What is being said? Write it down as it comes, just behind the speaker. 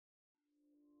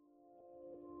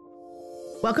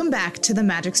Welcome back to the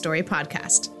Magic Story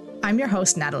Podcast. I'm your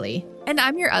host, Natalie. And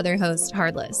I'm your other host,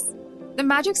 Hardless. The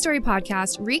Magic Story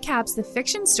Podcast recaps the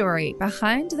fiction story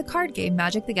behind the card game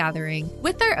Magic the Gathering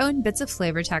with their own bits of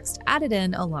flavor text added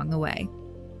in along the way.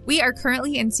 We are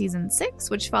currently in Season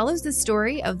 6, which follows the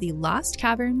story of the Lost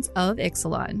Caverns of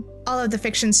Ixalan. All of the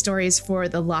fiction stories for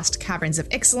the Lost Caverns of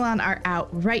Ixalan are out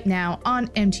right now on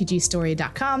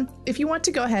mtgstory.com if you want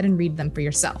to go ahead and read them for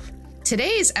yourself.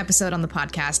 Today's episode on the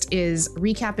podcast is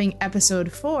recapping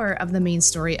episode 4 of the main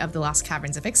story of the Lost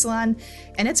Caverns of Ixalan,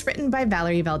 and it's written by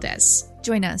Valerie Valdez.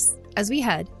 Join us as we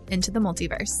head into the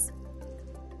multiverse.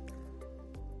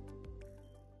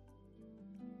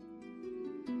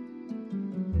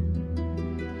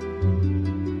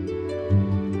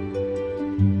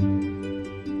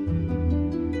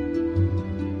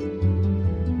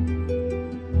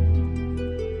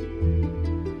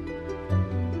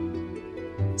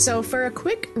 So for a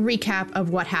quick recap of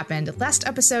what happened last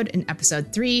episode in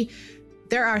episode 3,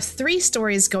 there are 3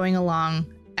 stories going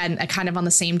along and kind of on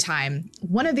the same time.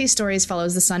 One of these stories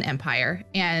follows the Sun Empire,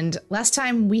 and last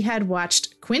time we had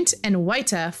watched Quint and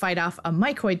Waita fight off a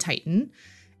Mycoid Titan,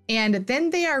 and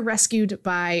then they are rescued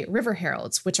by River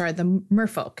Heralds, which are the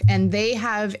merfolk, and they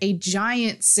have a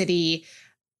giant city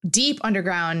deep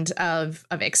underground of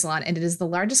Ixalan, and it is the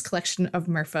largest collection of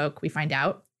merfolk, we find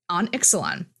out, on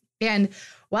Ixalan. And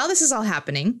while this is all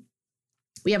happening,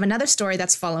 we have another story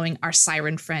that's following our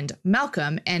siren friend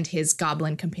Malcolm and his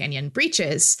goblin companion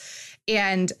Breeches.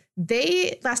 And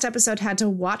they, last episode, had to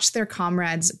watch their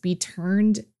comrades be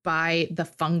turned by the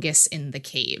fungus in the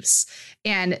caves.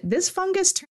 And this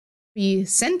fungus turned out to be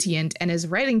sentient and is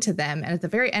writing to them. And at the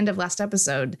very end of last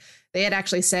episode, they had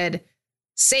actually said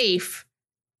safe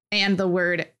and the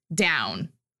word down.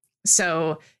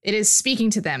 So it is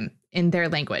speaking to them in their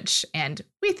language, and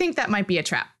we think that might be a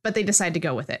trap, but they decide to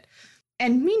go with it.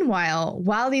 And meanwhile,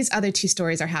 while these other 2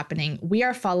 stories are happening, we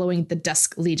are following the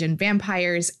Dusk Legion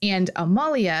vampires and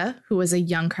Amalia, who is a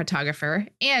young cartographer,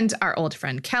 and our old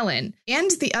friend Kellen.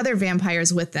 And the other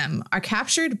vampires with them are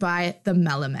captured by the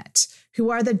Melamet, who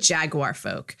are the Jaguar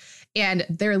folk. And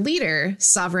their leader,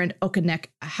 Sovereign Okanek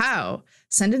Ahau,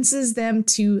 sentences them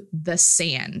to the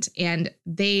sand. And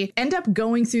they end up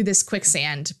going through this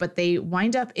quicksand, but they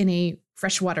wind up in a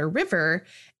freshwater river,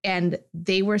 and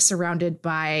they were surrounded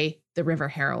by the River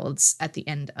Heralds at the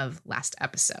end of last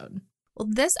episode. Well,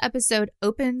 this episode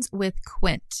opens with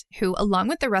Quint, who, along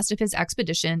with the rest of his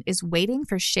expedition, is waiting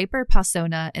for Shaper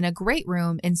Pasona in a great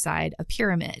room inside a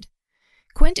pyramid.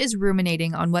 Quint is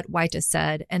ruminating on what Waita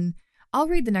said, and I'll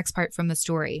read the next part from the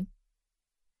story.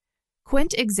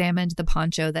 Quint examined the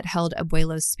poncho that held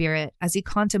Abuelo's spirit as he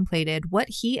contemplated what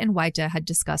he and Waita had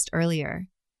discussed earlier.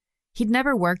 He'd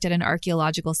never worked at an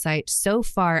archaeological site so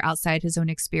far outside his own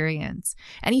experience,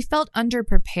 and he felt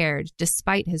underprepared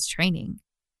despite his training.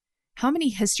 How many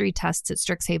history tests at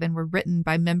Strixhaven were written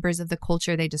by members of the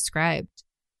culture they described?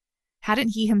 Hadn't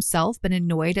he himself been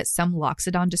annoyed at some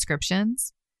Loxodon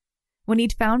descriptions? When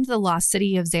he'd found the lost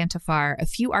city of Xanthafar, a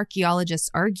few archaeologists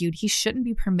argued he shouldn't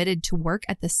be permitted to work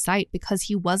at the site because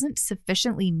he wasn't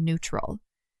sufficiently neutral.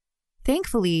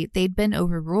 Thankfully, they'd been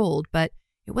overruled, but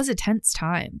it was a tense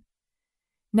time.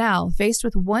 Now, faced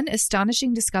with one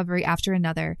astonishing discovery after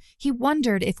another, he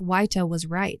wondered if Waita was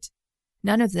right.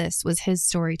 None of this was his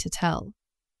story to tell.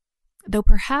 Though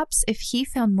perhaps if he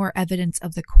found more evidence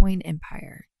of the Coin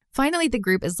Empire. Finally, the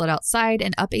group is led outside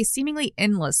and up a seemingly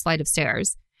endless flight of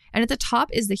stairs. And at the top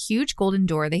is the huge golden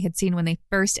door they had seen when they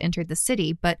first entered the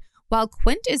city. But while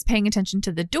Quint is paying attention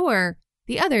to the door,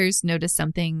 the others notice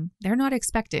something they're not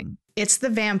expecting. It's the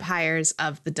vampires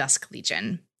of the Dusk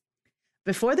Legion.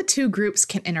 Before the 2 groups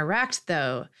can interact,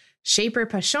 though, Shaper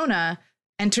Pashona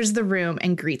enters the room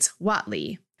and greets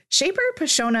Watley. Shaper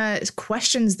Pashona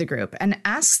questions the group and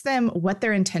asks them what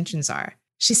their intentions are.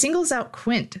 She singles out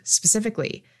Quint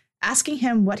specifically, asking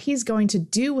him what he's going to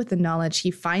do with the knowledge he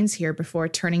finds here before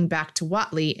turning back to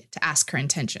Watley to ask her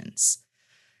intentions.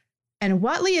 And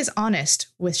Watley is honest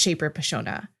with Shaper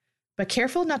Pashona, but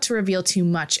careful not to reveal too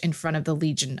much in front of the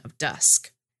Legion of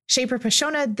Dusk. Shaper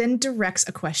Pashona then directs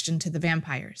a question to the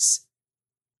vampires.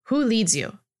 Who leads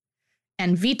you?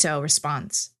 And Vito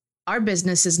responds, our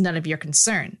business is none of your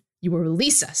concern. You will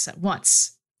release us at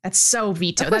once. That's so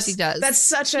Vito. Of course he does. That's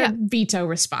such a Vito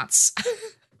response.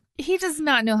 He does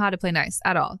not know how to play nice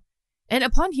at all. And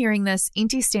upon hearing this,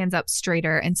 Inti stands up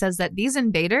straighter and says that these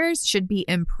invaders should be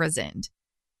imprisoned.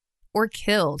 Or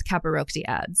killed, Caparocti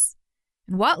adds.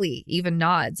 And Watley even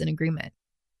nods in agreement.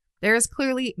 There is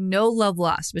clearly no love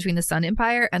lost between the Sun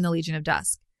Empire and the Legion of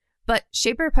Dusk. But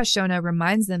Shaper Pashona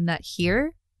reminds them that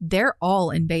here, they're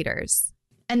all invaders.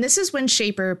 And this is when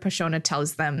Shaper Pashona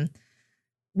tells them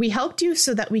We helped you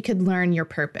so that we could learn your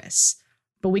purpose,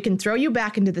 but we can throw you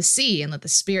back into the sea and let the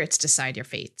spirits decide your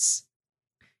fates.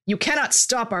 You cannot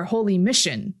stop our holy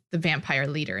mission, the vampire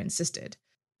leader insisted.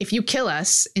 If you kill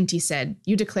us, Inti said,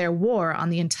 you declare war on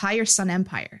the entire Sun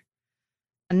Empire.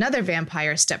 Another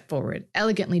vampire stepped forward,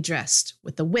 elegantly dressed,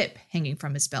 with the whip hanging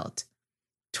from his belt.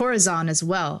 Torazon as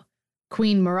well.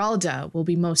 Queen Meralda will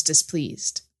be most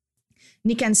displeased.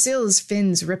 Nikansil's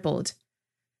fins rippled.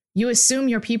 You assume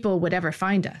your people would ever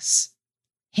find us.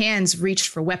 Hands reached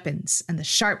for weapons, and the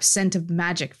sharp scent of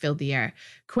magic filled the air.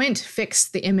 Quint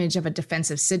fixed the image of a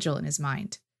defensive sigil in his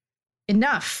mind.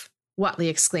 Enough, Whatley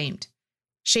exclaimed.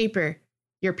 Shaper,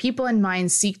 your people and mine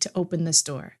seek to open this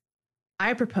door.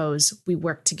 I propose we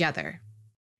work together.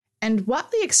 And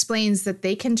Whatley explains that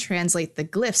they can translate the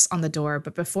glyphs on the door,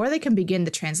 but before they can begin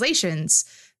the translations,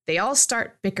 they all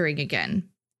start bickering again.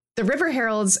 The River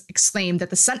Heralds exclaimed that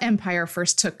the Sun Empire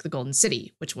first took the Golden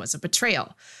City, which was a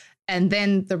betrayal. And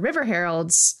then the River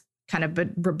Heralds kind of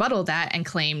rebutted that and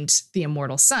claimed the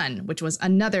Immortal Sun, which was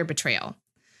another betrayal.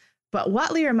 But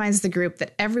Whatley reminds the group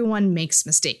that everyone makes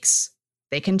mistakes.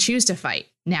 They can choose to fight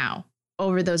now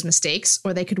over those mistakes,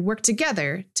 or they could work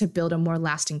together to build a more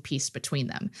lasting peace between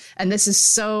them. And this is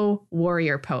so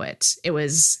warrior poet. It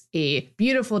was a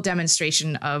beautiful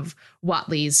demonstration of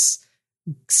Whatley's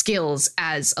skills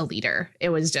as a leader. It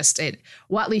was just it.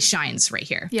 Whatley shines right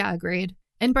here. Yeah, agreed.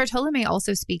 And Bartolome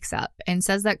also speaks up and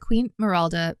says that Queen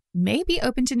Meralda may be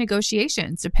open to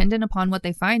negotiations dependent upon what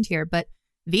they find here, but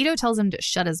Vito tells him to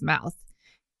shut his mouth.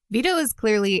 Vito is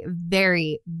clearly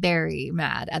very, very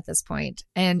mad at this point,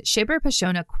 and Shaper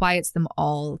Pashona quiets them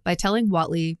all by telling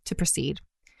Whatley to proceed.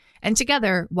 And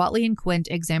together, Whatley and Quint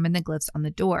examine the glyphs on the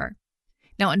door.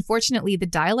 Now, unfortunately, the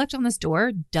dialect on this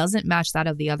door doesn't match that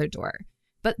of the other door.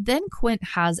 But then Quint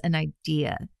has an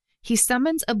idea. He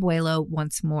summons Abuelo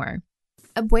once more.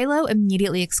 Abuelo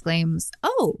immediately exclaims,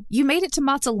 "Oh, you made it to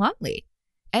Matalantli,"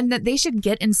 and that they should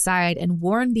get inside and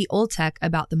warn the Oltec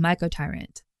about the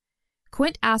Myco-Tyrant.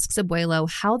 Quint asks Abuelo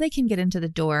how they can get into the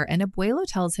door, and Abuelo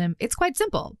tells him it's quite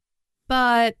simple,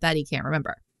 but that he can't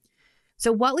remember.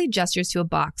 So Whatley gestures to a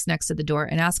box next to the door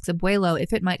and asks Abuelo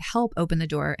if it might help open the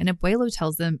door, and Abuelo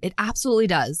tells them it absolutely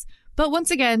does. But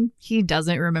once again, he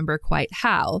doesn't remember quite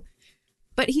how.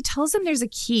 But he tells them there's a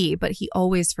key, but he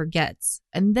always forgets.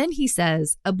 And then he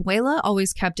says, Abuela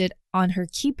always kept it on her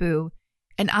quipu,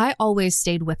 and I always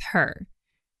stayed with her.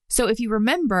 So if you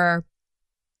remember,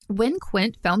 when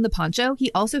Quint found the poncho,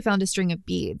 he also found a string of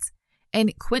beads.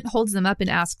 And Quint holds them up and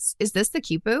asks, is this the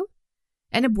quipu?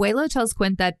 And Abuelo tells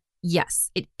Quint that,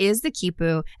 yes, it is the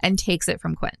quipu, and takes it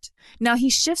from Quint. Now he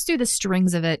shifts through the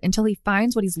strings of it until he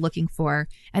finds what he's looking for,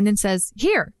 and then says,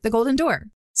 here, the golden door.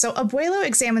 So Abuelo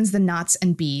examines the knots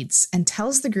and beads and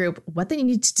tells the group what they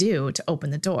need to do to open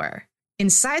the door.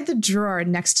 Inside the drawer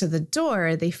next to the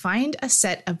door, they find a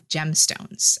set of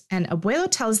gemstones, and Abuelo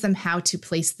tells them how to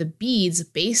place the beads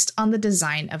based on the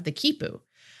design of the quipu.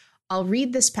 I'll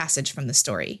read this passage from the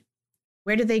story.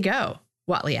 Where do they go?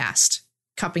 Whatley asked,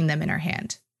 cupping them in her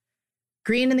hand.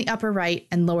 Green in the upper right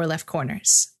and lower left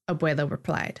corners, Abuelo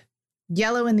replied.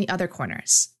 Yellow in the other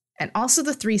corners, and also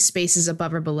the 3 spaces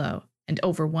above or below, and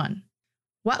over one.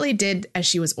 Whatley did as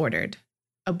she was ordered,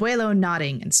 Abuelo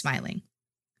nodding and smiling.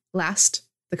 Last,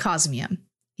 the cosmium,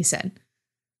 he said.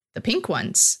 The pink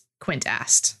ones? Quint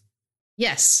asked.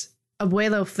 Yes,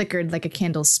 Abuelo flickered like a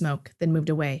candle's smoke, then moved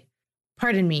away.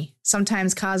 Pardon me,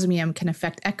 sometimes cosmium can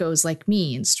affect echoes like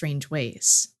me in strange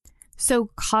ways.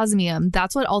 So cosmium,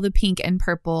 that's what all the pink and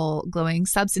purple glowing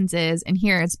substance is, and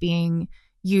here it's being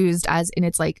used as in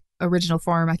its like original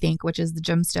form, I think, which is the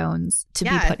gemstones to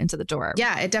be put into the door.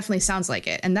 Yeah, it definitely sounds like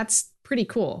it, and that's pretty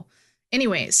cool.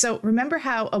 Anyway, so remember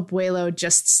how Abuelo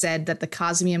just said that the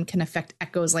cosmium can affect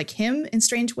echoes like him in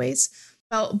strange ways?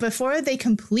 Well, before they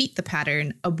complete the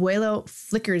pattern, Abuelo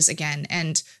flickers again,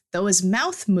 and though his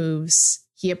mouth moves,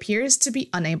 he appears to be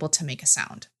unable to make a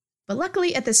sound. But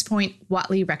luckily at this point,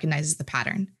 Whatley recognizes the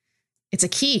pattern. It's a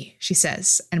key, she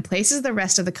says, and places the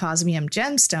rest of the cosmium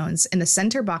gemstones in the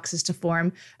center boxes to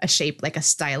form a shape like a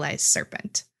stylized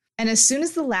serpent. And as soon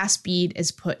as the last bead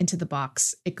is put into the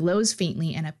box, it glows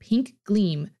faintly and a pink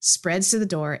gleam spreads to the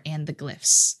door and the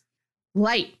glyphs.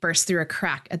 Light bursts through a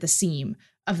crack at the seam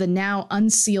of the now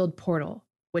unsealed portal,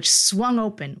 which swung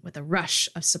open with a rush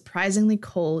of surprisingly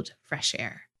cold, fresh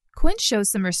air. Quint shows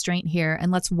some restraint here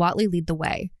and lets Whatley lead the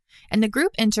way. and the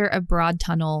group enter a broad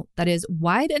tunnel that is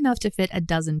wide enough to fit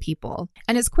 12 people.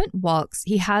 And as Quint walks,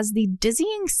 he has the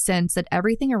dizzying sense that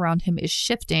everything around him is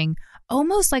shifting,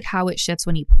 almost like how it shifts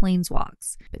when he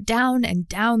planeswalks. But down and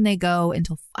down they go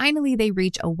until finally they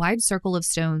reach a wide circle of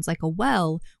stones like a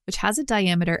well, which has a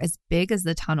diameter as big as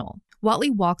the tunnel.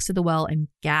 Whatley walks to the well and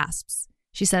gasps.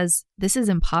 She says, "This is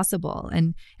impossible,"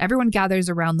 and everyone gathers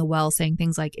around the well saying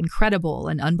things like incredible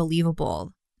and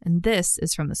unbelievable. And this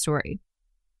is from the story.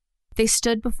 They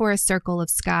stood before a circle of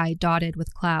sky dotted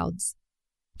with clouds.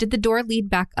 Did the door lead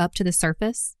back up to the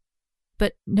surface?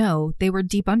 But no, they were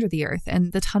deep under the earth,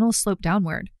 and the tunnel sloped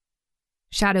downward.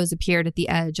 Shadows appeared at the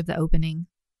edge of the opening.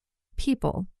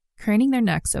 People, craning their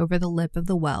necks over the lip of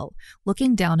the well,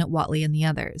 looking down at Whatley and the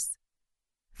others.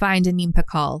 "Find Anim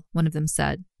Pakal," one of them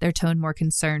said, their tone more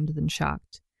concerned than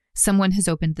shocked. "Someone has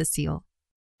opened the seal."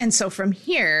 And so from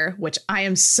here, which I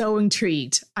am so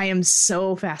intrigued, I am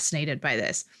so fascinated by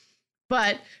this,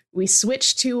 but we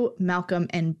switch to Malcolm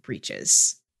and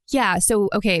Breeches. Yeah, so,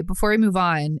 okay, before we move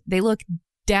on, they look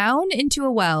down into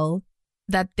a well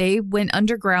that they went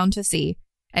underground to see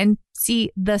and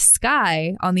see the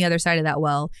sky on the other side of that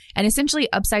well and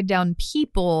essentially upside down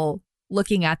people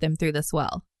looking at them through this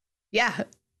well. Yeah,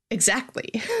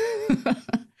 exactly.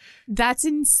 That's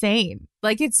insane.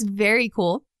 Like, it's very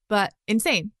cool, but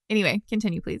insane. Anyway,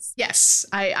 continue, please. Yes,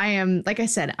 I am, like I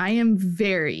said, I am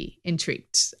very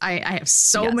intrigued. I have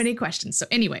so many questions. So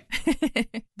anyway,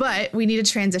 but we need to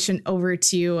transition over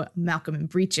to Malcolm and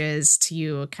Breeches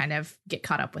to kind of get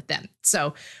caught up with them.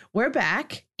 So we're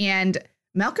back, and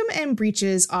Malcolm and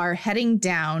Breeches are heading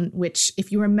down, which, if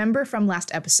you remember from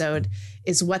last episode,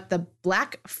 is what the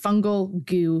black fungal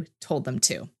goo told them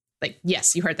to. Like,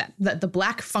 yes, you heard that. The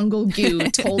black fungal goo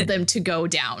told them to go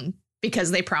down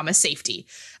because they promised safety.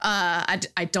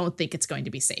 I don't think it's going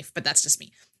to be safe, but that's just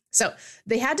me. So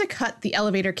they had to cut the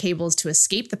elevator cables to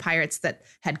escape the pirates that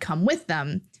had come with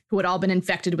them, who had all been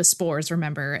infected with spores,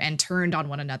 remember, and turned on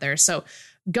one another. So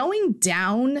going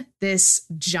down this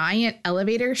giant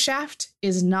elevator shaft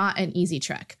is not an easy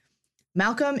trek.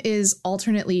 Malcolm is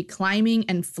alternately climbing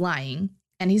and flying,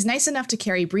 and he's nice enough to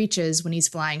carry Breeches when he's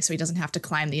flying so he doesn't have to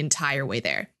climb the entire way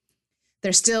there.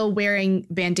 They're still wearing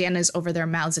bandanas over their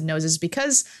mouths and noses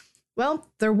because, well,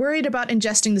 they're worried about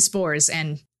ingesting the spores,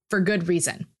 and for good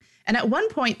reason. And at one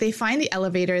point, they find the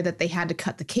elevator that they had to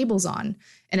cut the cables on,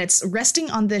 and it's resting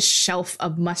on this shelf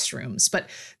of mushrooms. But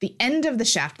the end of the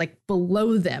shaft, like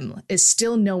below them, is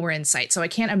still nowhere in sight. So I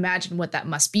can't imagine what that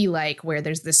must be like, where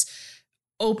there's this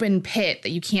open pit that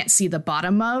you can't see the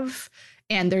bottom of,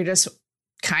 and they're just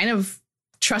kind of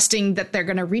trusting that they're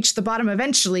going to reach the bottom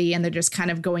eventually, and they're just kind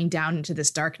of going down into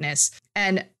this darkness.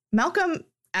 And Malcolm,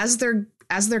 as they're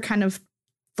kind of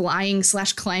flying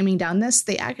 / climbing down this,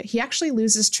 he actually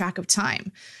loses track of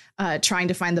time trying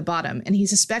to find the bottom, and he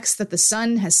suspects that the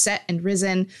sun has set and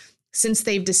risen since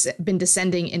they've been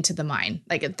descending into the mine.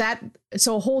 Like that,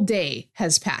 so a whole day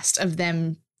has passed of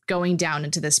them going down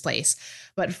into this place.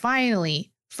 But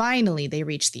finally, they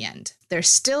reach the end. They're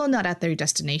still not at their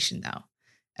destination, though.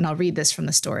 And I'll read this from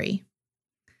the story.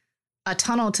 A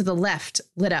tunnel to the left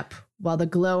lit up while the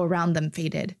glow around them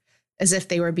faded, as if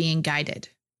they were being guided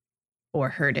or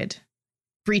herded.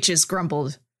 Breeches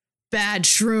grumbled, "Bad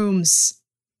shrooms."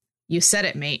 "You said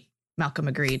it, mate," Malcolm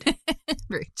agreed.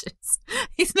 Breeches.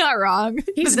 He's not wrong.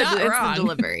 He's not wrong. It's the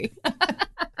delivery.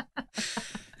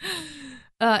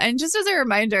 And just as a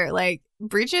reminder, like,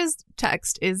 Breeches'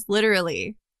 text is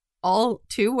literally all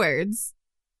 2 words.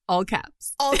 All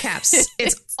caps. All caps.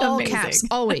 It's all amazing. Caps,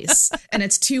 always. And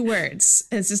it's 2 words.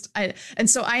 It's just, and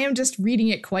so I am just reading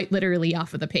it quite literally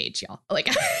off of the page, y'all. Like,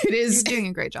 it is. You're doing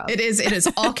a great job. It is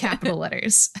all capital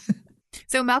letters.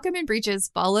 So Malcolm and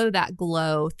Breeches follow that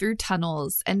glow through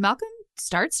tunnels, and Malcolm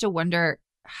starts to wonder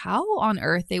how on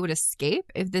earth they would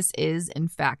escape if this is, in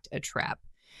fact, a trap.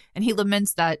 And he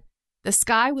laments that the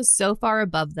sky was so far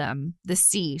above them, the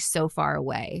sea so far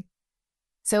away.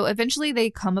 So eventually they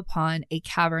come upon a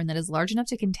cavern that is large enough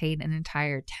to contain an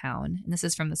entire town. And this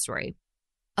is from the story.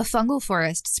 A fungal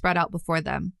forest spread out before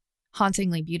them,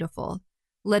 hauntingly beautiful,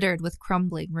 littered with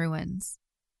crumbling ruins.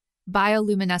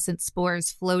 Bioluminescent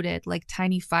spores floated like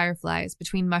tiny fireflies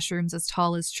between mushrooms as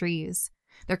tall as trees,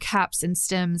 their caps and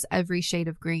stems every shade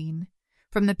of green,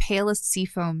 from the palest sea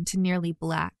foam to nearly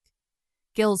black.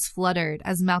 Gills fluttered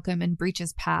as Malcolm and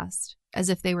Breeches passed, as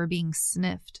if they were being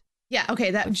sniffed. Yeah, okay,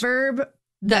 that verb...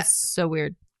 That's so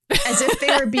weird. As if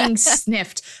they were being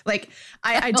sniffed. Like,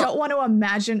 I don't want to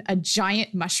imagine a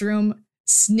giant mushroom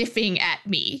sniffing at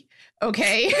me.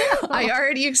 Okay. I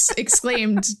already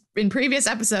exclaimed in previous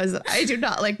episodes that I do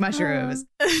not like mushrooms.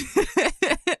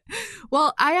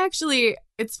 Well,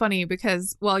 it's funny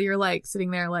because while you're like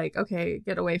sitting there like, okay,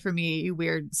 get away from me, you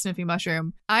weird sniffy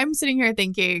mushroom. I'm sitting here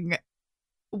thinking,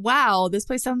 wow, this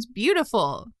place sounds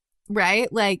beautiful,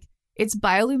 right? Like it's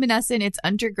bioluminescent, it's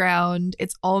underground,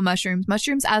 it's all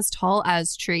mushrooms as tall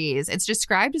as trees. It's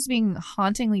described as being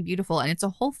hauntingly beautiful, and it's a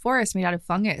whole forest made out of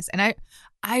fungus. And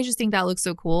I just think that looks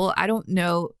so cool. I don't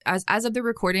know, as of the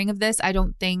recording of this, I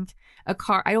don't think a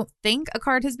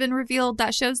card has been revealed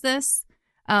that shows this.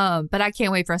 But I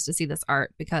can't wait for us to see this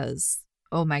art because,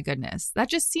 oh my goodness, that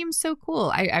just seems so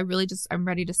cool. I'm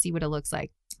ready to see what it looks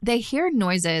like. They hear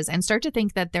noises and start to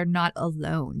think that they're not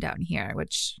alone down here,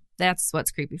 which that's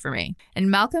what's creepy for me.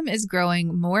 And Malcolm is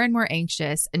growing more and more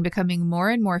anxious and becoming more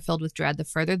and more filled with dread the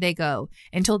further they go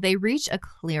until they reach a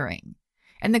clearing.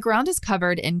 And the ground is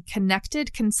covered in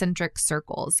connected concentric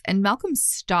circles, and Malcolm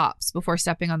stops before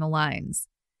stepping on the lines.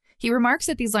 He remarks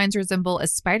that these lines resemble a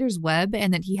spider's web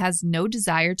and that he has no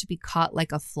desire to be caught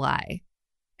like a fly.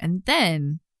 And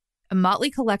then a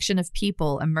motley collection of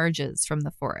people emerges from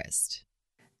the forest.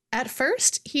 At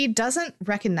first, he doesn't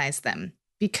recognize them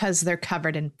because they're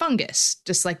covered in fungus,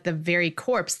 just like the very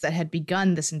corpse that had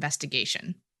begun this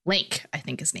investigation. Link, I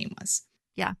think his name was.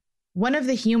 Yeah. One of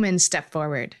the humans stepped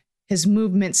forward, his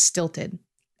movements stilted,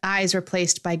 eyes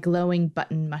replaced by glowing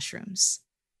button mushrooms.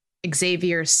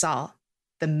 Xavier saw,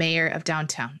 the mayor of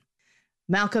downtown.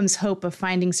 Malcolm's hope of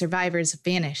finding survivors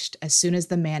vanished as soon as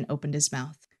the man opened his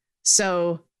mouth.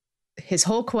 So his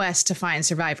whole quest to find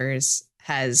survivors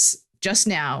has just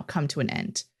now come to an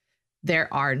end.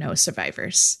 There are no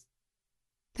survivors.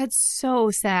 That's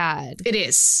so sad. It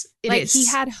is. It is. He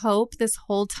had hope this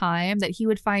whole time that he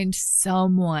would find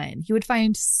someone. He would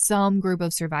find some group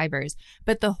of survivors.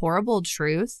 But the horrible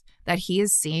truth that he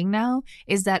is seeing now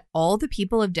is that all the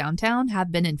people of downtown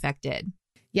have been infected.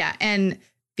 Yeah, and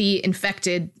the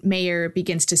infected mayor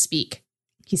begins to speak.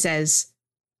 He says,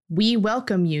 "We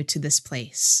welcome you to this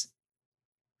place."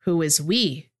 "Who is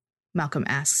we?" Malcolm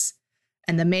asks.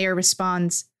 And the mayor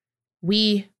responds,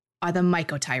 "We are the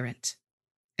Myco-Tyrant,"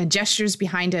 and gestures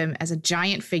behind him as a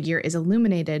giant figure is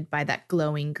illuminated by that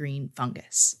glowing green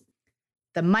fungus.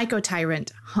 The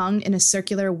Myco-Tyrant hung in a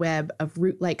circular web of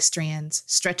root-like strands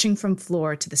stretching from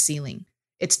floor to the ceiling.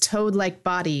 Its toad-like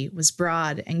body was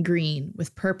broad and green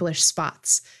with purplish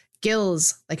spots,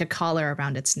 gills like a collar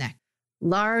around its neck.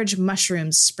 Large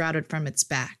mushrooms sprouted from its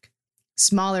back,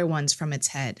 smaller ones from its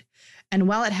head, and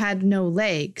while it had no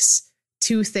legs,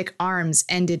 2 thick arms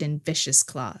ended in vicious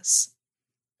claws.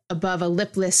 Above a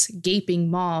lipless, gaping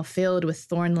maw filled with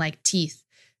thorn-like teeth,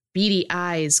 beady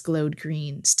eyes glowed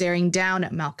green, staring down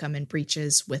at Malcolm and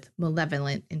Breeches with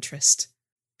malevolent interest.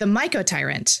 The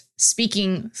Myco-Tyrant,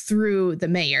 speaking through the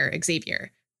mayor,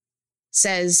 Xavier,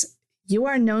 says, "You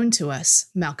are known to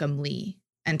us, Malcolm Lee,"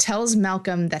 and tells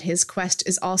Malcolm that his quest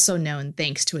is also known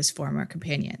thanks to his former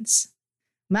companions.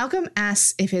 Malcolm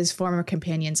asks if his former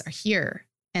companions are here,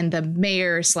 and the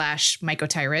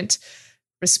mayor/Myco-Tyrant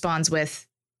responds with,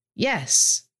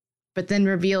 "Yes," but then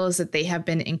reveals that they have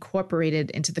been incorporated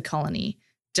into the colony,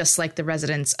 just like the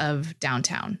residents of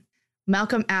downtown.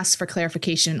 Malcolm asks for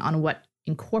clarification on what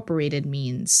incorporated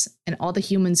means, and all the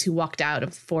humans who walked out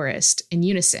of the forest in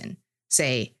unison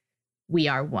say, "We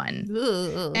are one."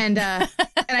 And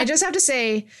I just have to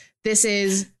say, this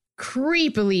is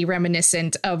creepily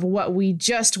reminiscent of what we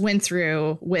just went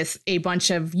through with a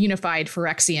bunch of unified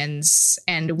Phyrexians,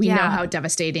 and we know how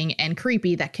devastating and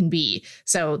creepy that can be.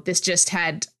 So this just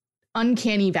had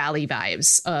uncanny valley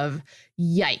vibes of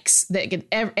yikes.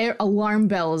 Alarm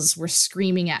bells were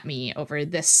screaming at me over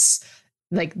this,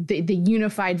 like the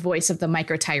unified voice of the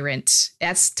Myco-Tyrant.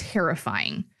 That's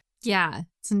terrifying. Yeah,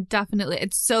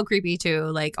 it's so creepy too.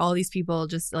 Like all these people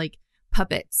just like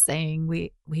puppets saying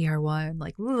we are one,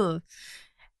 like, ugh.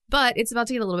 But it's about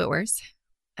to get a little bit worse.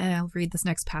 And I'll read this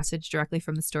next passage directly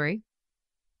from the story.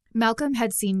 Malcolm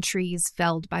had seen trees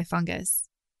felled by fungus,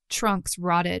 trunks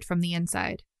rotted from the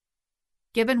inside.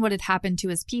 Given what had happened to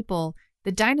his people,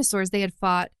 the dinosaurs they had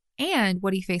fought, and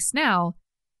what he faced now,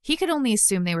 he could only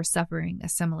assume they were suffering a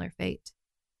similar fate.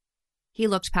 He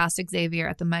looked past Xavier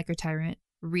at the Myco-Tyrant,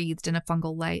 wreathed in a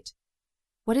fungal light.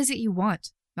 "What is it you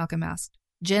want?" Malcolm asked.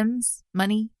 "Gems?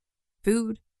 Money?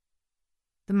 Food?"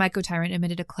 The Myco-Tyrant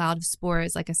emitted a cloud of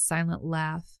spores like a silent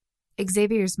laugh.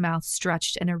 Xavier's mouth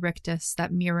stretched in a rictus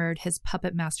that mirrored his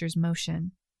puppet master's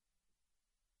motion.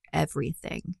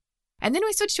 "Everything." And then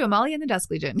we switched to Amalia and the Dusk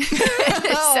Legion.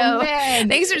 Man.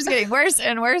 Things are just getting worse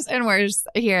and worse and worse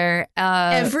here.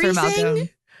 Everything? For Malcolm.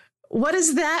 What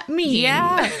does that mean?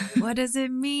 Yeah. What does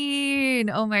it mean?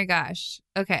 Oh my gosh.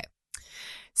 Okay.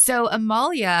 So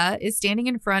Amalia is standing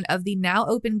in front of the now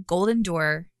open golden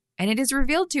door And it is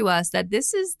revealed to us that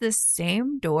this is the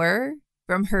same door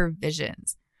from her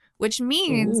visions, which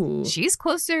means she's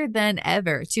closer than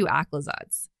ever to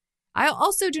Aclazotz. I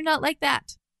also do not like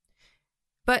that.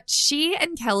 But she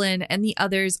and Kellen and the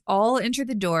others all enter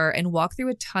the door and walk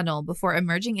through a tunnel before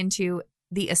emerging into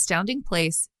the astounding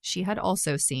place she had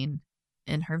also seen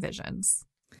in her visions.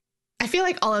 I feel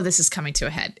like all of this is coming to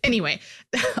a head. Anyway,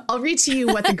 I'll read to you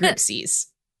what the group sees.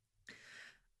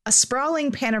 A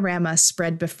sprawling panorama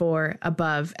spread before,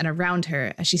 above, and around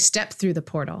her as she stepped through the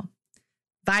portal.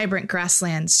 Vibrant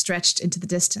grasslands stretched into the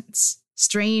distance.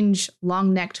 Strange,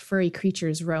 long-necked, furry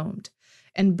creatures roamed,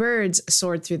 and birds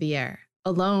soared through the air,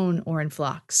 alone or in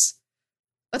flocks.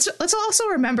 Let's also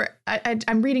remember,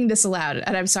 I'm reading this aloud,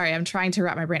 and I'm sorry, I'm trying to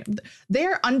wrap my brain.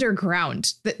 They're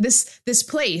underground. This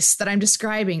place that I'm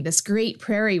describing, this great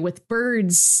prairie with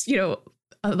birds,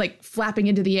 like flapping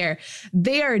into the air,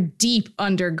 they are deep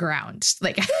underground.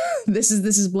 Like this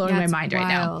is blowing my mind right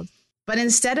now. But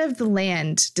instead of the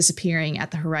land disappearing at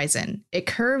the horizon, it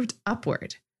curved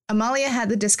upward. Amalia had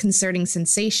the disconcerting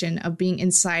sensation of being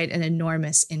inside an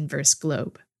enormous inverse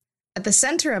globe. At the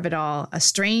center of it all, a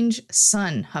strange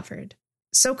sun hovered.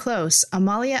 So close,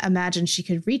 Amalia imagined she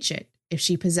could reach it if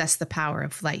she possessed the power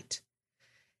of flight.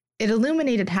 It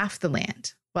illuminated half the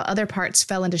land, while other parts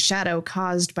fell into shadow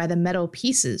caused by the metal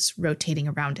pieces rotating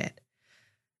around it.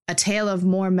 A tail of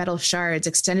more metal shards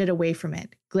extended away from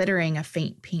it, glittering a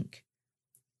faint pink.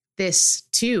 This,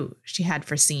 too, she had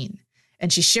foreseen,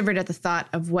 and she shivered at the thought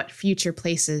of what future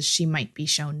places she might be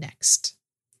shown next.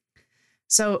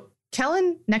 So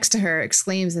Kellen, next to her,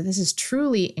 exclaims that this is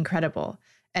truly incredible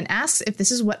and asks if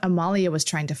this is what Amalia was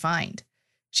trying to find.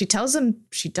 She tells him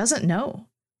she doesn't know,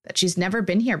 that she's never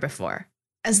been here before.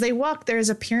 As they walk, there is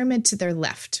a pyramid to their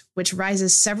left, which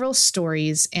rises several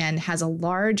stories and has a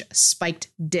large spiked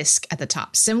disc at the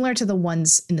top, similar to the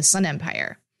ones in the Sun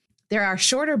Empire. There are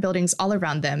shorter buildings all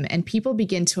around them, and people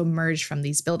begin to emerge from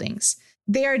these buildings.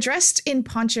 They are dressed in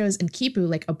ponchos and quipu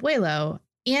like Abuelo,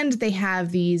 and they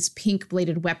have these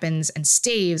pink-bladed weapons and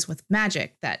staves with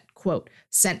magic that, quote,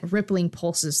 sent rippling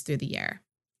pulses through the air.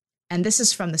 And this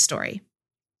is from the story.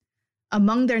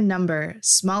 Among their number,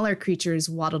 smaller creatures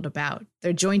waddled about,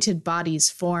 their jointed bodies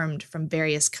formed from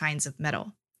various kinds of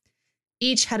metal.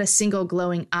 Each had a single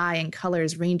glowing eye and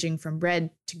colors ranging from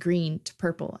red to green to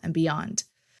purple and beyond.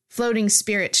 Floating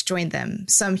spirits joined them,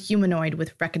 some humanoid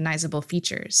with recognizable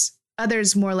features,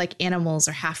 others more like animals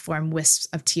or half-formed wisps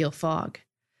of teal fog.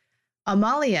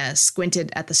 Amalia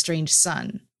squinted at the strange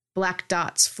sun, black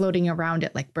dots floating around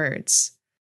it like birds.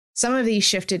 Some of these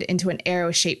shifted into an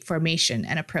arrow-shaped formation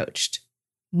and approached.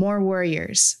 More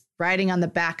warriors, riding on the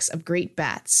backs of great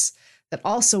bats that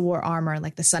also wore armor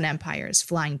like the Sun Empire's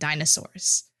flying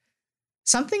dinosaurs.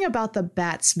 Something about the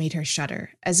bats made her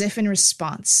shudder, as if in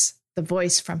response, the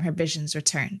voice from her visions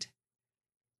returned.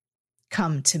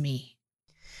 Come to me.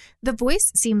 The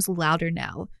voice seems louder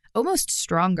now, almost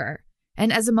stronger.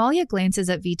 And as Amalia glances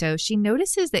at Vito, she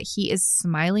notices that he is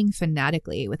smiling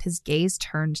fanatically with his gaze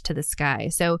turned to the sky.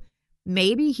 So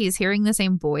maybe he's hearing the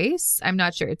same voice? I'm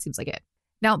not sure. It seems like it.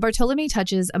 Now, Bartolome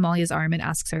touches Amalia's arm and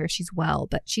asks her if she's well,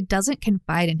 but she doesn't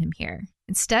confide in him here.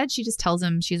 Instead, she just tells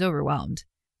him she's overwhelmed.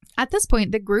 At this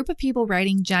point, the group of people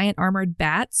riding giant armored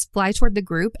bats fly toward the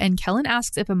group, and Kellen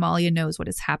asks if Amalia knows what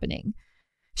is happening.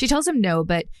 She tells him no,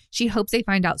 but she hopes they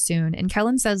find out soon, and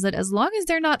Kellen says that as long as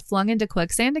they're not flung into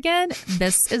quicksand again,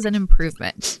 this is an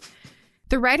improvement.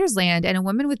 The riders land, and a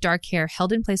woman with dark hair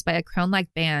held in place by a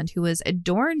crown-like band who was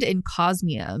adorned in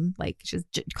cosmium, like she's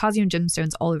cosmium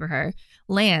gemstones all over her,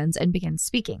 lands and begins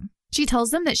speaking. She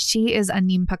tells them that she is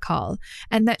Anim Pakal,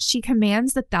 and that she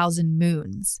commands the 1,000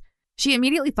 moons. She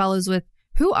immediately follows with,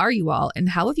 "Who are you all, and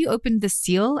how have you opened the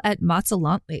seal at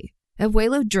Matzalantli?"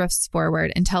 Abuelo drifts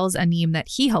forward and tells Anim that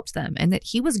he helped them and that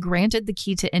he was granted the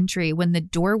key to entry when the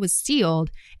door was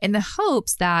sealed in the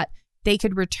hopes that they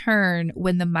could return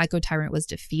when the Myco Tyrant was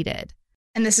defeated.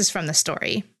 And this is from the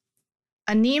story.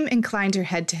 Anim inclined her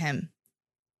head to him.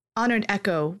 Honored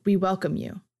Echo, we welcome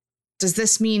you. Does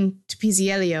this mean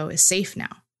Tupizielio is safe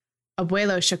now?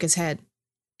 Abuelo shook his head.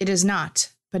 It is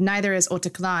not, but neither is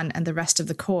Oteclan and the rest of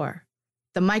the Corps.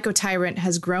 The Myco Tyrant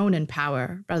has grown in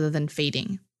power rather than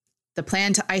fading. The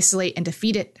plan to isolate and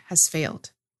defeat it has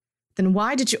failed. Then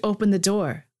why did you open the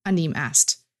door? Anim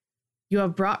asked. You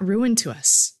have brought ruin to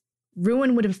us.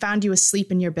 Ruin would have found you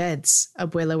asleep in your beds,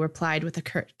 Abuelo replied with a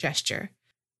curt gesture.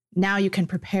 Now you can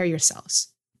prepare yourselves.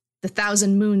 The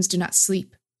 1,000 moons do not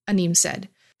sleep, Anim said.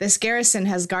 This garrison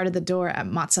has guarded the door at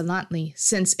Matzalantli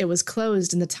since it was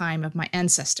closed in the time of my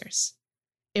ancestors.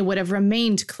 It would have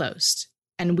remained closed,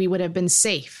 and we would have been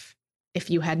safe if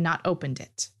you had not opened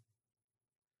it.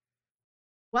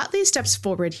 Watley steps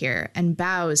forward here and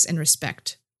bows in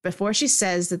respect before she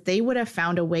says that they would have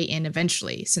found a way in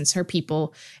eventually, since her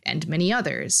people and many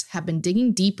others have been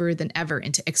digging deeper than ever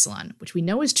into Ixalan, which we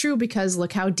know is true because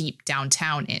look how deep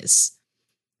downtown is.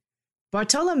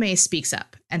 Bartolome speaks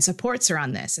up and supports her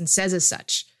on this and says as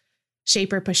such.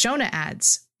 Shaper Pashona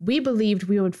adds, "We believed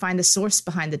we would find the source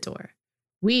behind the door.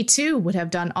 We too would have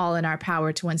done all in our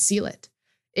power to unseal it.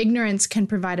 Ignorance can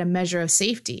provide a measure of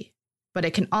safety, but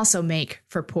it can also make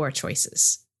for poor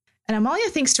choices." And Amalia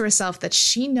thinks to herself that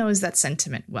she knows that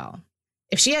sentiment well.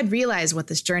 If she had realized what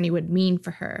this journey would mean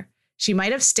for her, she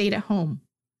might have stayed at home.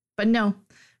 But no,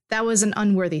 that was an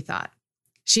unworthy thought.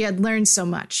 She had learned so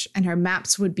much, and her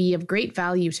maps would be of great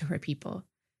value to her people,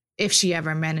 if she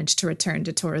ever managed to return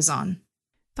to Torazan.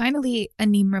 Finally,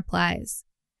 Anim replies.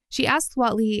 She asks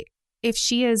Watley if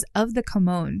she is of the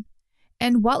Common,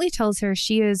 and Watley tells her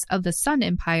she is of the Sun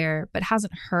Empire, but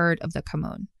hasn't heard of the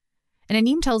Common. And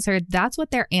Anim tells her that's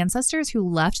what their ancestors who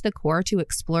left the core to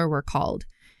explore were called,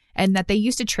 and that they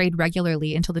used to trade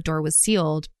regularly until the door was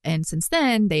sealed, and since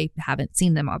then, they haven't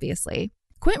seen them, obviously.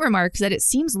 Quint remarks that it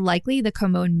seems likely the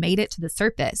Common made it to the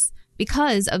surface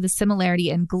because of the similarity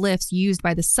in glyphs used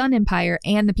by the Sun Empire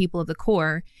and the people of the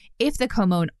core, if the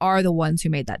Common are the ones who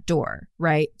made that door,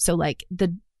 right? So, like,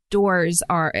 the doors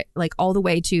are, like, all the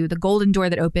way to the golden door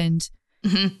that opened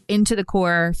into the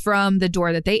core from the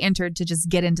door that they entered to just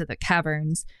get into the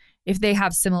caverns. If they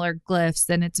have similar glyphs,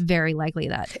 then it's very likely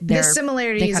that the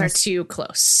similarities are too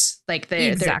close. Like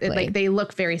they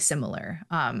look very similar.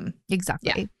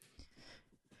 Exactly. Yeah.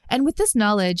 And with this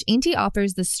knowledge, Inti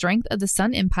offers the strength of the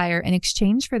Sun Empire in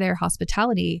exchange for their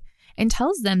hospitality and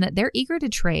tells them that they're eager to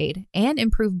trade and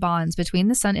improve bonds between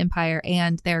the Sun Empire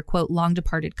and their, quote,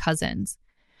 long-departed cousins.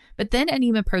 But then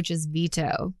Anim approaches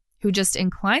Vito, who just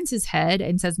inclines his head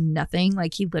and says nothing,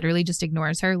 like he literally just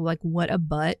ignores her, like, what a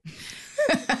butt.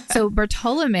 So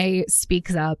Bartolome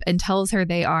speaks up and tells her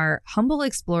they are humble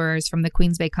explorers from the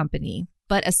Queens Bay Company,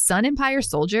 but a Sun Empire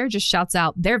soldier just shouts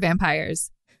out, "They're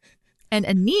vampires." And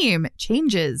Anim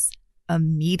changes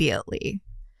immediately.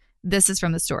 This is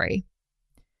from the story.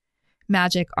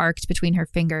 Magic arced between her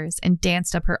fingers and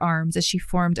danced up her arms as she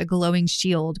formed a glowing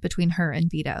shield between her and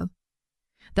Vito.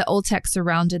 The Oltec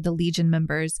surrounded the Legion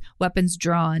members, weapons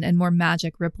drawn and more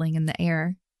magic rippling in the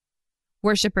air.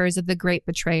 "Worshippers of the great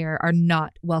betrayer are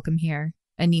not welcome here,"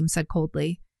 Anim said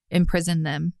coldly. "Imprison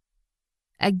them."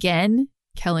 "Again?"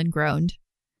 Kellen groaned.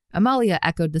 Amalia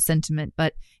echoed the sentiment,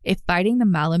 but if fighting the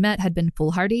Malamet had been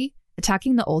foolhardy,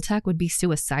 attacking the Oltec would be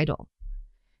suicidal.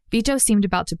 Vito seemed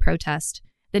about to protest,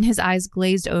 then his eyes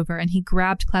glazed over and he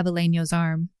grabbed Clavileño's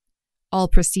arm. "All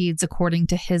proceeds according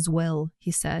to his will,"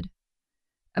 he said.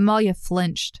 Amalia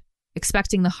flinched,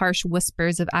 expecting the harsh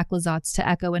whispers of Aclazotz to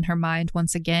echo in her mind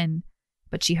once again,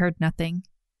 but she heard nothing.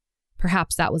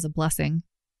 Perhaps that was a blessing.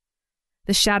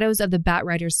 The shadows of the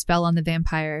Bat-Riders fell on the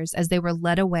vampires as they were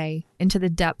led away into the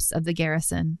depths of the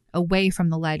garrison, away from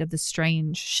the light of the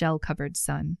strange, shell-covered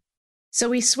sun. So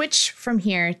we switch from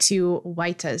here to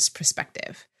Waita's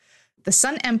perspective. The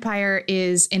Sun Empire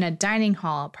is in a dining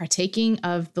hall partaking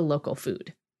of the local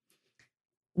food.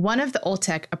 One of the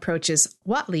Oltec approaches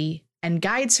Watley and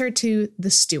guides her to the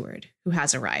steward, who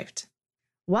has arrived.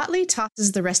 Watley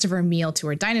tosses the rest of her meal to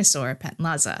her dinosaur,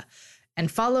 Pentlaza, and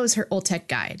follows her Oltec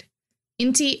guide.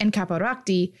 Inti and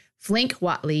Caporakti flank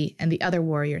Watley, and the other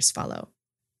warriors follow.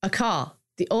 Akal,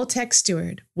 the Oltec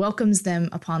steward, welcomes them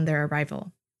upon their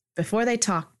arrival. Before they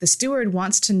talk, the steward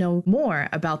wants to know more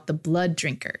about the blood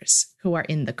drinkers who are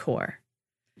in the core.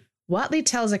 Watley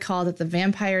tells Akal that the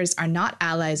vampires are not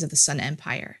allies of the Sun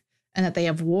Empire, and that they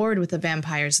have warred with the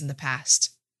vampires in the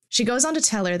past. She goes on to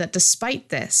tell her that despite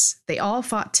this, they all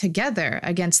fought together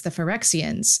against the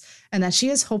Phyrexians, and that she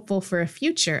is hopeful for a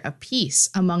future of peace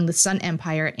among the Sun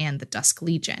Empire and the Dusk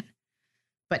Legion.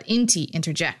 But Inti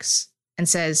interjects and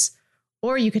says,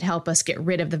 "Or you could help us get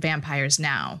rid of the vampires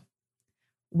now."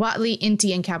 Watley,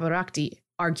 Inti, and Caporakti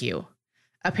argue.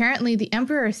 Apparently, the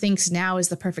Emperor thinks now is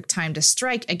the perfect time to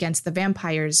strike against the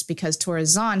vampires because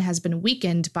Torazan has been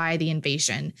weakened by the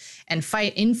invasion and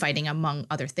infighting, among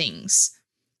other things.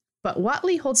 But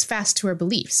Watley holds fast to her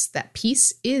beliefs that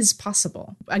peace is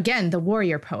possible. Again, the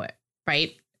warrior poet,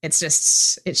 right? It's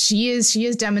just, she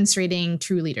is demonstrating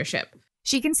true leadership.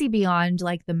 She can see beyond,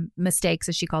 like, the mistakes,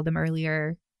 as she called them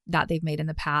earlier, that they've made in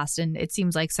the past. And it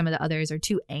seems like some of the others are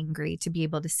too angry to be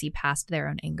able to see past their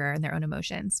own anger and their own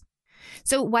emotions.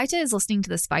 So Waita is listening to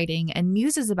this fighting and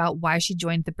muses about why she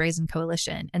joined the Brazen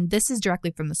Coalition, and this is directly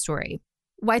from the story.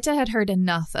 Waita had heard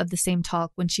enough of the same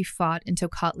talk when she fought in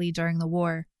Tocatli during the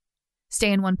war.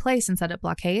 Stay in one place and set up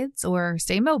blockades, or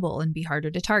stay mobile and be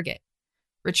harder to target.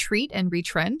 retreat and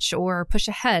retrench, or push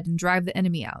ahead and drive the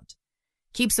enemy out.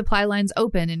 Keep supply lines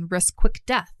open and risk quick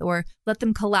death, or let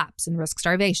them collapse and risk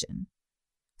starvation.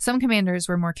 Some commanders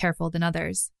were more careful than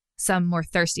others, some more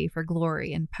thirsty for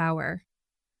glory and power.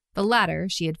 The latter,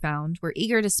 she had found, were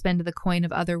eager to spend the coin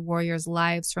of other warriors'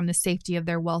 lives from the safety of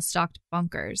their well-stocked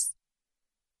bunkers.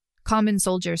 Common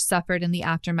soldiers suffered in the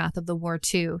aftermath of the war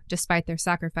too, despite their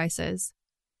sacrifices.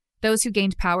 Those who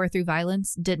gained power through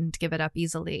violence didn't give it up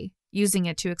easily, using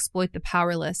it to exploit the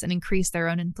powerless and increase their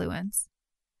own influence.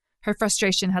 Her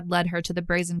frustration had led her to the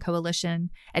Brazen Coalition,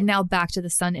 and now back to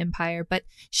the Sun Empire, but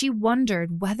she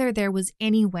wondered whether there was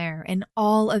anywhere in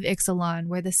all of Ixalan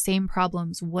where the same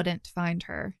problems wouldn't find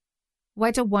her.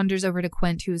 Waita wanders over to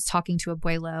Quint, who's talking to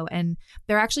Abuelo, and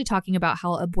they're actually talking about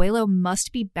how Abuelo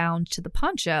must be bound to the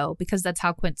poncho because that's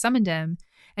how Quint summoned him,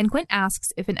 and Quint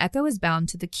asks if an echo is bound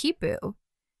to the Kipu.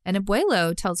 And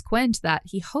Abuelo tells Quint that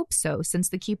he hopes so since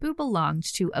the Kipu belonged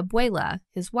to Abuela,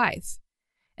 his wife.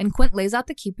 And Quint lays out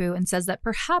the Kipu and says that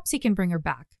perhaps he can bring her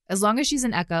back, as long as she's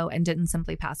an echo and didn't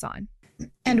simply pass on.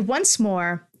 And once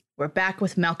more, we're back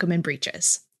with Malcolm and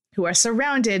Breeches, who are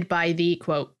surrounded by the,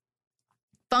 quote,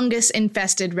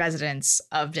 fungus-infested residents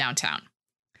of downtown.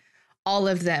 All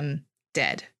of them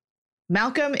dead.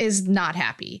 Malcolm is not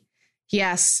happy. He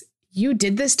asks, "You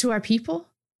did this to our people?"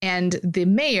 And the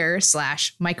mayor /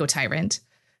 myco-tyrant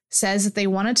says that they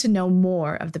wanted to know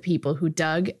more of the people who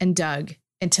dug and dug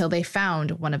until they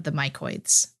found one of the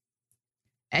mycoids.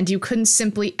 "And you couldn't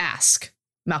simply ask,"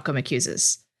 Malcolm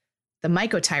accuses. The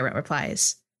myco-tyrant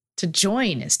replies, "To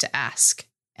join is to ask,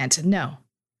 and to know."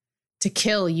 "To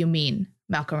kill, you mean,"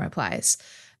 Malcolm replies.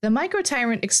 The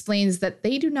myco-tyrant explains that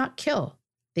they do not kill.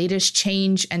 They just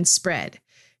change and spread.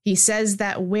 He says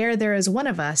that where there is one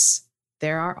of us,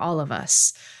 there are all of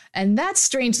us. And that's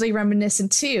strangely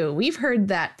reminiscent too. We've heard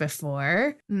that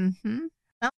before. Mm-hmm.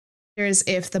 Wonders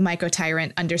if the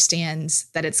myco-tyrant understands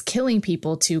that it's killing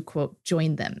people to, quote,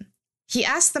 join them. He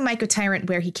asks the myco-tyrant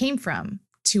where he came from,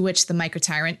 to which the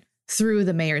myco-tyrant, through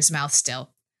the mayor's mouth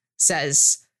still,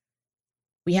 says,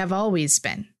 "We have always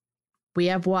been. We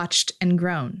have watched and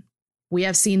grown. We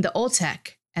have seen the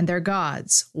Oltec and their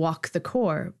gods walk the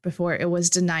core before it was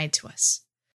denied to us.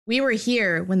 We were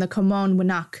here when the Komon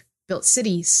Winak built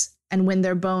cities and when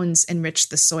their bones enriched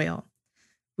the soil.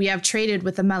 We have traded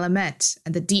with the Malamet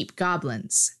and the deep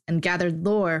goblins and gathered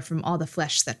lore from all the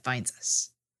flesh that finds us."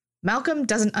 Malcolm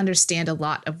doesn't understand a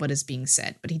lot of what is being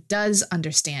said, but he does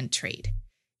understand trade.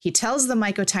 He tells the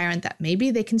myco-tyrant that maybe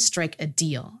they can strike a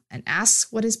deal and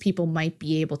asks what his people might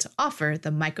be able to offer the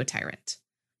myco-tyrant.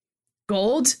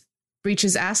 "Gold?"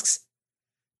 Breeches asks.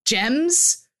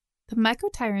 "Gems?" The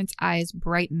myco-tyrant's eyes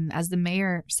brighten as the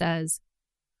mayor says,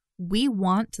 "We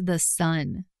want the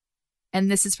sun." And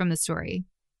this is from the story.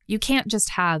 You can't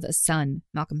just have a sun,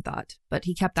 Malcolm thought, but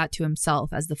he kept that to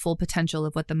himself as the full potential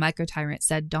of what the myco-tyrant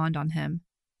said dawned on him.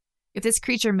 If this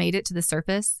creature made it to the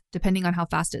surface, depending on how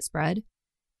fast it spread,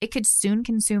 it could soon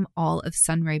consume all of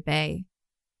Sunray Bay,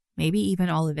 maybe even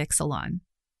all of Ixalan.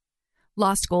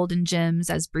 Lost gold and gems,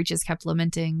 as Breeches kept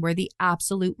lamenting, were the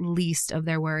absolute least of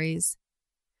their worries.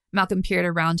 Malcolm peered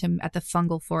around him at the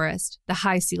fungal forest, the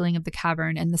high ceiling of the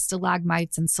cavern, and the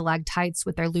stalagmites and stalactites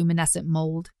with their luminescent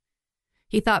mold.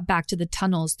 He thought back to the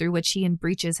tunnels through which he and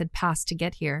Breeches had passed to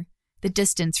get here, the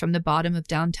distance from the bottom of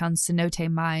downtown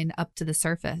Cenote mine up to the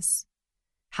surface.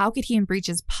 How could he and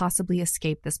Breeches possibly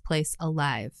escape this place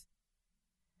alive?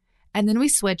 And then we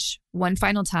switch one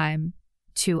final time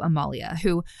to Amalia,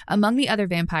 who, among the other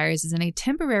vampires, is in a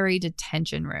temporary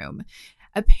detention room.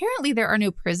 Apparently there are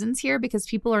no prisons here because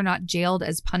people are not jailed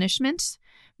as punishment,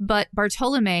 but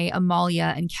Bartolome,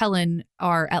 Amalia, and Kellen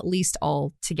are at least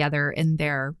all together in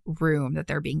their room that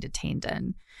they're being detained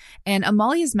in. And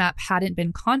Amalia's map hadn't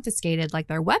been confiscated like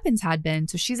their weapons had been,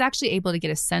 so she's actually able to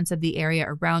get a sense of the area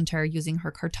around her using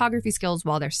her cartography skills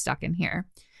while they're stuck in here.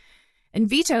 And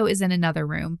Vito is in another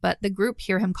room, but the group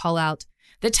hear him call out,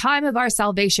 "The time of our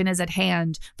salvation is at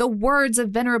hand. The words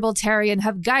of Venerable Tarian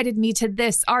have guided me to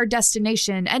this, our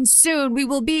destination, and soon we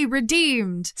will be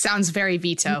redeemed." Sounds very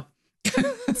Vito.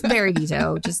 It's very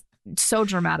Vito, just so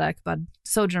dramatic, but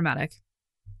so dramatic.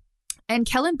 And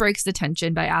Kellen breaks the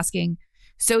tension by asking,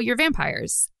 "So you're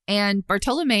vampires?" And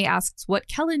Bartolome asks what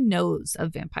Kellen knows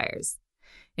of vampires.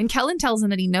 And Kellen tells him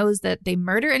that he knows that they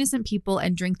murder innocent people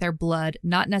and drink their blood,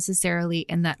 not necessarily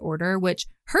in that order, which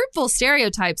hurtful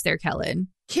stereotypes there, Kellen.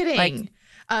 Kidding.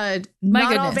 Like,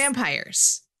 not all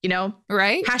vampires, you know?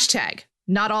 Right? Hashtag,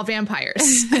 not all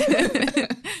vampires.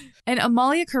 And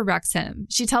Amalia corrects him.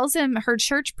 She tells him her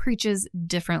church preaches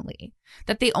differently,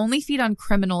 that they only feed on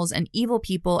criminals and evil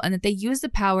people, and that they use the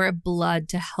power of blood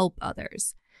to help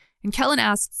others. And Kellen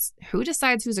asks, who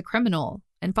decides who's a criminal?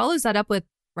 And follows that up with,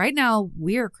 right now,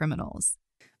 we're criminals.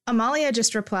 Amalia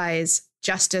just replies,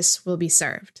 justice will be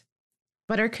served.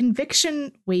 But her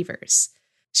conviction wavers.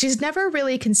 She's never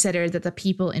really considered that the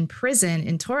people in prison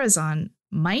in Torrazon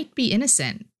might be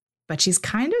innocent, but she's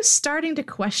kind of starting to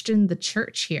question the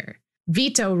church here.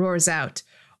 Vito roars out,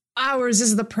 ours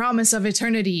is the promise of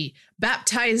eternity,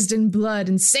 baptized in blood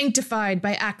and sanctified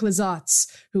by Aclazots,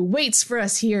 who waits for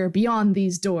us here beyond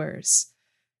these doors.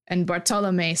 And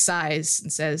Bartolome sighs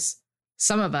and says,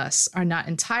 some of us are not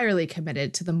entirely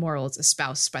committed to the morals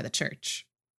espoused by the church.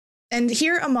 And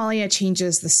here Amalia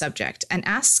changes the subject and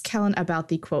asks Kellen about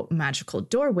the, quote, magical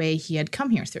doorway he had come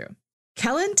here through.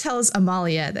 Kellen tells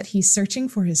Amalia that he's searching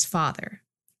for his father.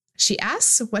 She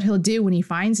asks what he'll do when he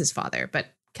finds his father, but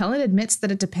Kellen admits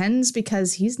that it depends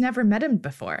because he's never met him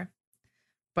before.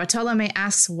 Bartolome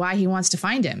asks why he wants to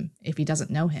find him if he doesn't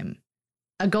know him.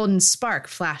 A golden spark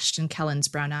flashed in Kellen's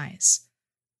brown eyes.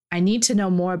 I need to know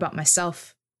more about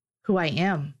myself, who I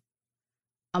am.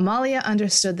 Amalia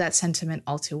understood that sentiment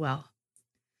all too well.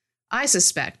 I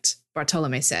suspect,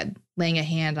 Bartolome said, laying a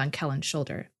hand on Kellen's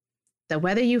shoulder, that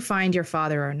whether you find your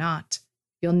father or not,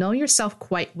 you'll know yourself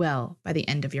quite well by the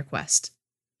end of your quest.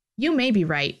 You may be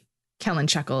right, Kellen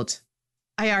chuckled.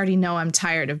 I already know I'm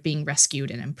tired of being rescued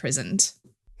and imprisoned.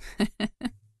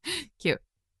 Cute.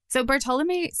 So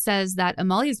Bartolome says that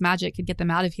Amalia's magic could get them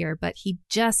out of here, but he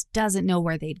just doesn't know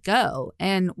where they'd go.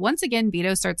 And once again,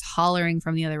 Vito starts hollering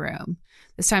from the other room.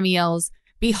 This time he yells,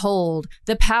 behold,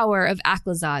 the power of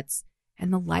Aclazots.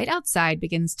 And the light outside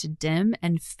begins to dim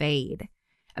and fade.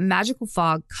 A magical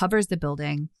fog covers the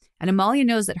building. And Amalia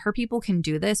knows that her people can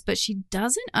do this, but she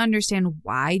doesn't understand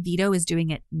why Vito is doing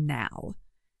it now.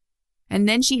 And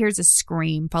then she hears a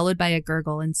scream followed by a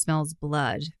gurgle and smells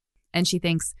blood. And she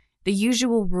thinks, the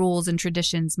usual rules and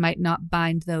traditions might not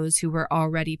bind those who were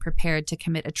already prepared to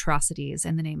commit atrocities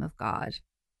in the name of God.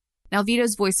 Now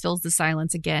Vito's voice fills the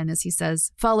silence again as he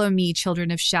says, follow me, children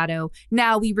of shadow.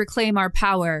 Now we reclaim our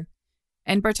power.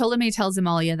 And Bartolome tells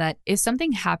Amalia that if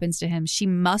something happens to him, she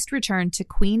must return to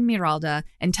Queen Miralda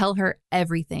and tell her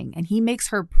everything. And he makes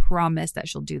her promise that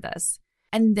she'll do this.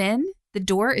 And then the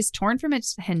door is torn from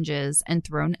its hinges and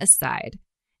thrown aside.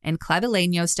 And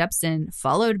Clavileño steps in,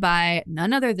 followed by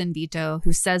none other than Vito,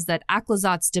 who says that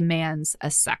Aclazots demands a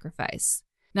sacrifice.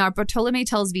 Now, Bartolome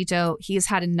tells Vito he has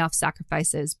had enough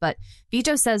sacrifices, but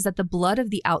Vito says that the blood of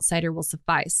the outsider will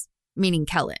suffice, meaning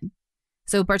Kellen.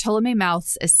 So Bartolome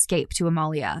mouths escape to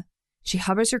Amalia. She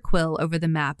hovers her quill over the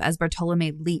map as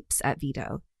Bartolome leaps at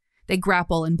Vito. They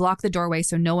grapple and block the doorway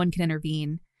so no one can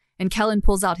intervene. And Kellen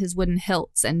pulls out his wooden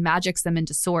hilts and magics them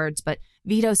into swords, but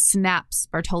Vito snaps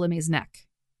Bartolome's neck,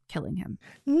 killing him.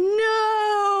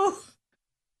 No!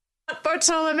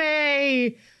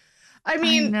 Bartolome! I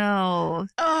mean, no.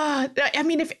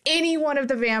 If any one of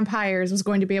the vampires was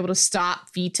going to be able to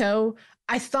stop Vito,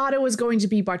 I thought it was going to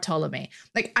be Bartolome.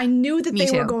 Like, I knew that they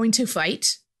were going to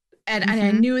fight, and I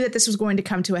knew that this was going to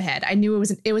come to a head. I knew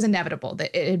it was inevitable,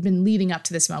 that it had been leading up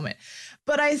to this moment.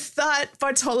 But I thought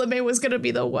Bartolome was going to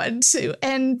be the one to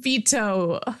end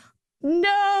Vito.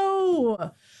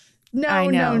 No!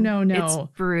 No. It's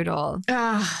brutal.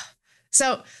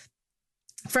 So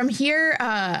from here,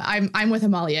 I'm with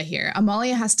Amalia here.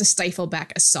 Amalia has to stifle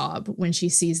back a sob when she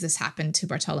sees this happen to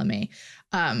Bartolome.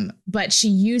 But she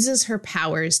uses her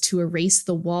powers to erase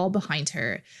the wall behind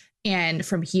her. And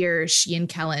from here, she and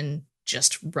Kellen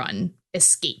just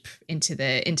escape into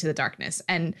the darkness.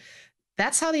 And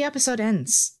that's how the episode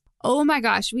ends. Oh my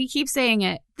gosh, we keep saying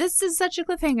it. This is such a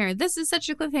cliffhanger. This is such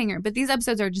a cliffhanger. But these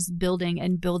episodes are just building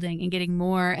and getting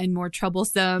more and more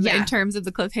troublesome in terms of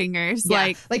the cliffhangers.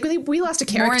 Yeah. Like we lost a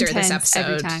character this episode.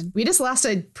 Every time. We just lost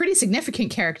a pretty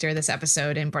significant character this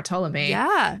episode in Bartolome.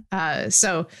 Yeah.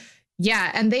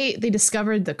 And they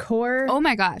discovered the core. Oh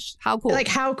my gosh, how cool. Like,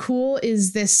 how cool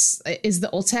is this? Is the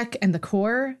Oltec and the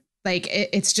core? Like,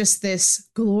 it's just this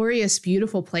glorious,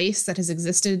 beautiful place that has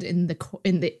existed in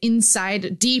the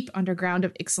inside, deep underground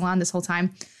of Ixalan this whole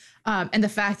time. And the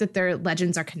fact that their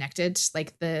legends are connected,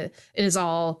 like it is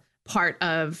all part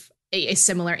of a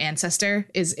similar ancestor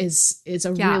is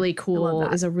a really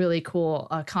cool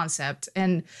concept.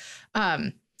 And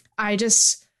I'm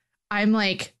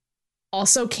like,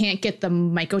 also can't get the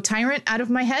Myco Tyrant out of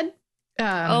my head.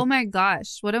 Oh my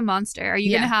gosh, what a monster. Are you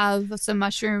going to have some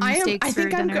mushroom steaks for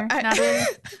dinner?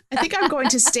 I think I'm going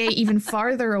to stay even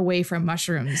farther away from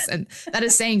mushrooms. And that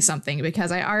is saying something,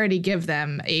 because I already give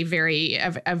them a very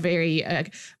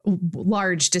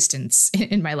large distance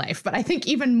in my life. But I think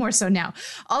even more so now.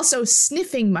 Also,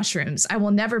 sniffing mushrooms, I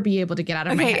will never be able to get out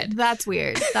of my head. That's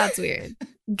weird.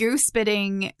 goose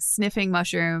spitting, sniffing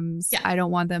mushrooms. Yeah. I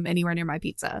don't want them anywhere near my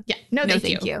pizza. Yeah. No,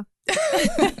 thank you.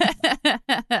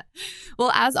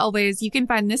 Well, as always, you can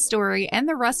find this story and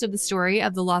the rest of the story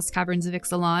of the Lost Caverns of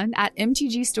Ixalan at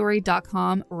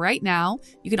mtgstory.com right now.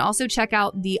 You can also check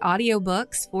out the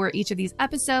audiobooks for each of these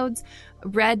episodes,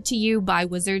 read to you by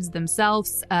wizards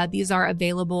themselves. These are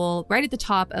available right at the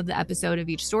top of the episode of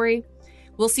each story.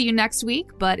 We'll see you next week,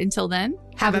 but until then,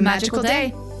 Have a magical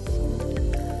day.